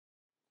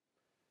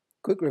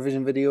Quick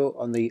revision video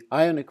on the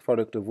ionic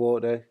product of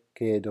water,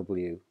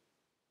 Kw.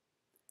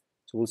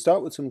 So we'll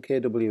start with some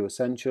Kw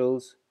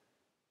essentials.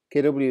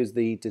 Kw is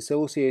the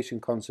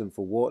dissociation constant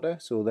for water,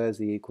 so there's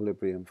the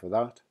equilibrium for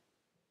that.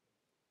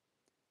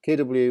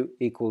 Kw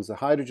equals the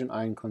hydrogen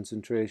ion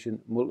concentration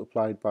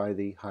multiplied by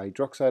the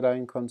hydroxide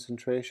ion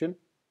concentration.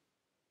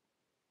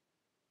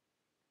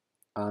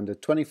 And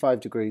at 25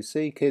 degrees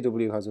C,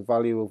 Kw has a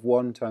value of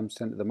 1 times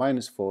 10 to the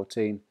minus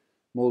 14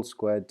 moles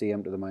squared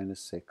dm to the minus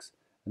 6.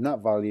 And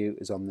that value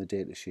is on the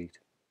data sheet.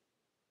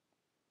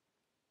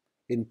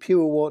 In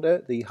pure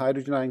water, the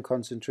hydrogen ion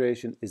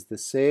concentration is the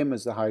same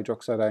as the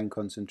hydroxide ion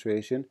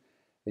concentration,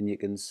 and you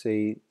can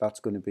see that's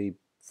going to be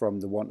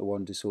from the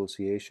one-to-one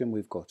dissociation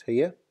we've got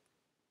here.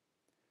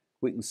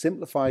 We can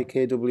simplify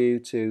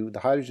Kw to the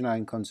hydrogen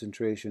ion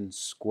concentration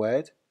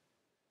squared,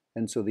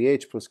 and so the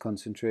H plus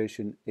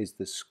concentration is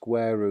the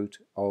square root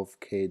of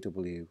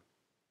Kw.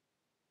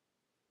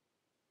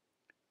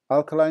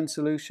 Alkaline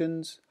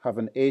solutions have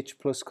an H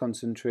plus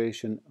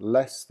concentration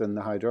less than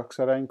the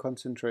hydroxide ion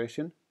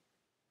concentration.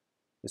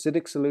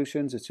 Acidic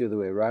solutions, it's the other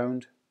way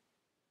around.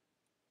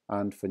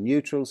 And for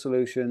neutral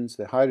solutions,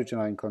 the hydrogen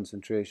ion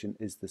concentration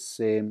is the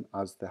same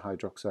as the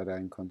hydroxide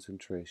ion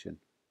concentration.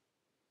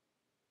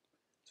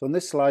 So on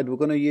this slide, we're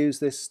going to use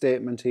this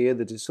statement here: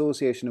 the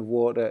dissociation of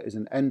water is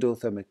an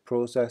endothermic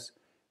process.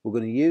 We're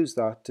going to use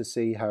that to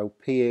see how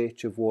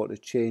pH of water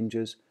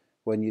changes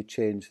when you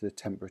change the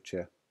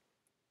temperature.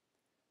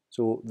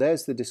 So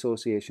there's the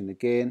dissociation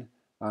again,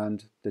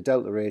 and the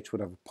delta H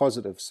would have a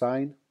positive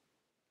sign.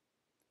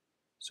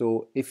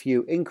 So if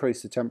you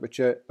increase the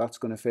temperature, that's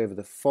going to favour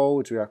the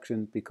forward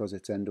reaction because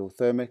it's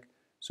endothermic.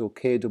 So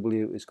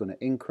Kw is going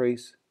to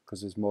increase because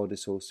there's more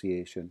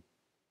dissociation.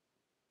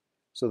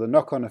 So the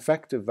knock-on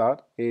effect of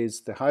that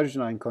is the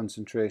hydrogen ion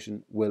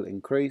concentration will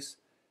increase,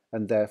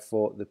 and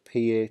therefore the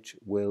pH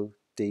will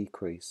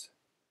decrease.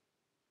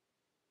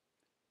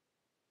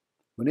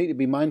 We need to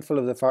be mindful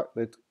of the fact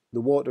that the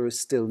water is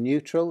still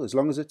neutral. As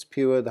long as it's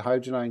pure, the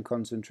hydrogen ion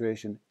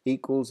concentration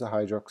equals the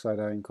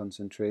hydroxide ion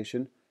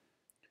concentration.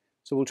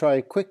 So we'll try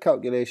a quick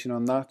calculation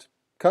on that.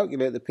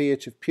 Calculate the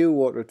pH of pure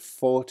water at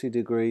 40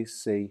 degrees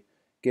C,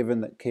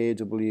 given that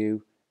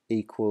Kw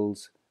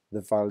equals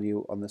the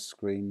value on the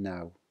screen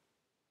now.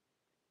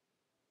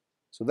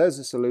 So there's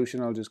the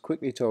solution. I'll just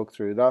quickly talk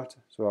through that.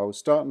 So our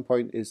starting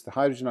point is the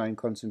hydrogen ion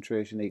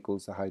concentration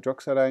equals the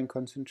hydroxide ion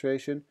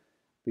concentration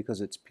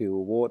because it's pure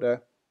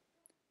water.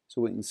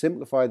 So we can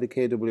simplify the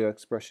Kw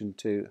expression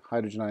to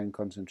hydrogen ion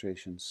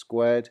concentration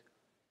squared.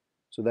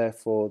 So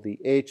therefore the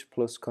H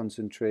plus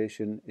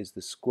concentration is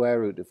the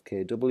square root of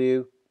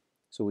Kw.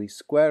 So we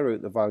square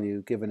root the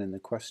value given in the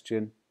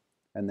question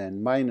and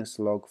then minus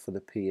log for the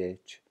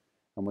pH,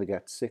 and we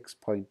get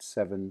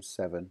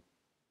 6.77.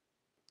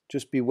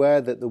 Just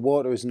beware that the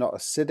water is not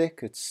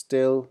acidic, it's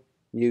still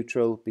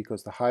neutral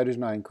because the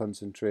hydrogen ion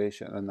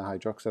concentration and the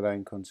hydroxide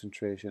ion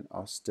concentration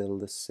are still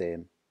the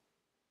same.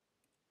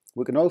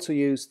 We can also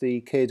use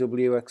the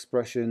Kw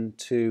expression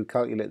to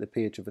calculate the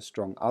pH of a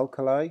strong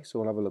alkali, so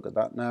we'll have a look at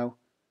that now.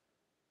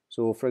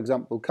 So for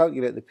example,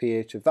 calculate the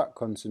pH of that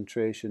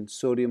concentration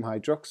sodium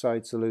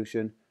hydroxide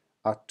solution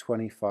at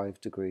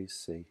 25 degrees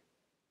C.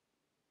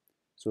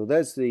 So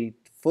there's the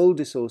full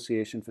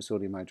dissociation for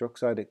sodium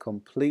hydroxide. It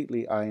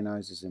completely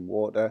ionizes in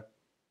water.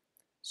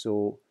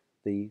 So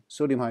the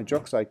sodium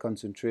hydroxide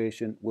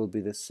concentration will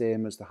be the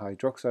same as the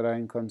hydroxide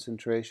ion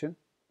concentration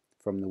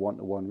from the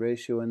 1-to-1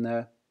 ratio in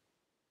there.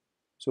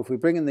 So if we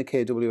bring in the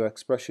Kw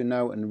expression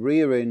now and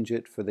rearrange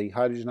it for the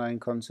hydrogen ion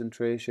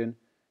concentration,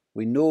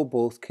 we know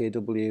both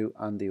Kw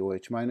and the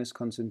OH minus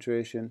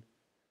concentration.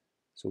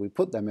 So we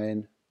put them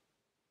in.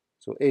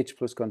 So H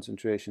plus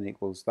concentration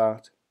equals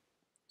that.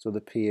 So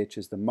the pH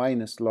is the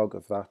minus log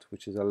of that,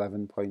 which is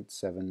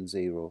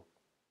 11.70.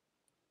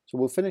 So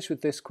we'll finish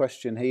with this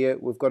question here.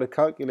 We've got to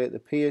calculate the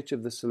pH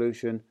of the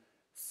solution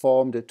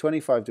formed at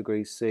 25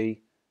 degrees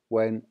C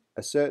when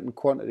a certain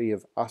quantity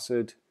of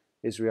acid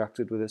is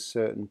reacted with a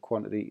certain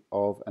quantity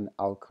of an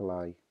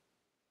alkali.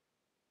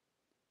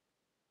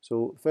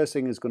 So first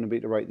thing is going to be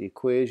to write the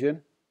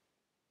equation,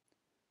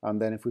 and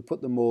then if we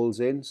put the moles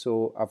in,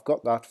 so I've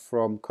got that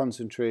from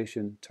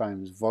concentration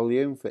times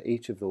volume for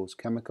each of those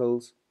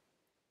chemicals.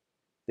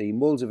 The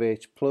moles of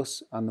H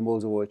plus and the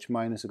moles of OH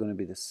minus are going to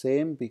be the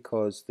same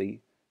because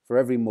for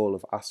every mole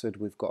of acid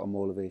we've got a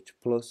mole of H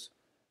plus,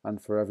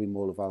 and for every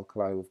mole of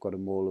alkali we've got a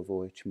mole of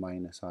OH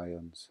minus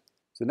ions.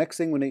 So the next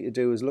thing we need to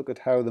do is look at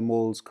how the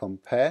moles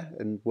compare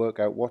and work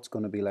out what's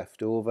going to be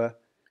left over.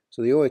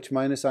 So the OH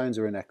minus ions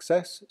are in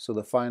excess, so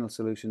the final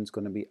solution is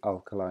going to be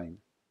alkaline.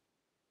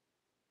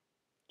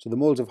 So the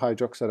moles of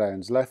hydroxide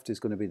ions left is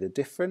going to be the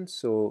difference,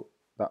 so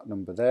that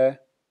number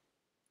there.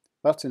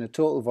 That's in a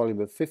total volume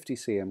of 50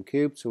 cm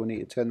cubed, so we need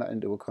to turn that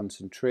into a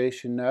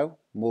concentration now,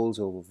 moles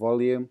over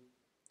volume.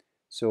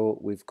 So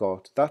we've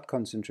got that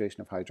concentration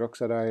of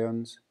hydroxide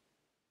ions.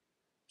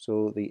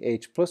 So the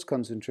H plus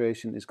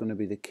concentration is going to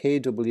be the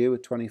Kw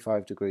at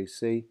 25 degrees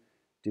C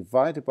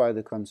divided by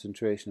the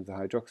concentration of the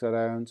hydroxide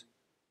ions.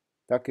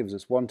 That gives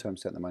us 1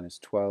 times 10 to the minus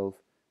 12,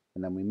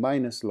 and then we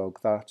minus log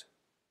that,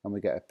 and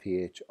we get a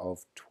pH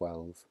of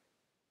 12.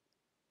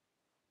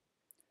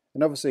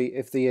 And obviously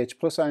if the H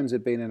plus ions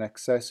had been in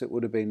excess, it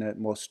would have been a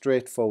more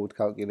straightforward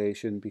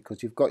calculation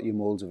because you've got your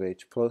moles of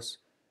H plus,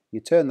 you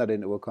turn that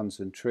into a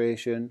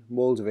concentration,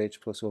 moles of H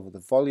plus over the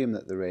volume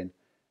that they're in,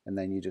 and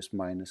then you just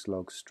minus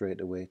log straight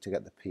away to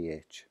get the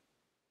pH.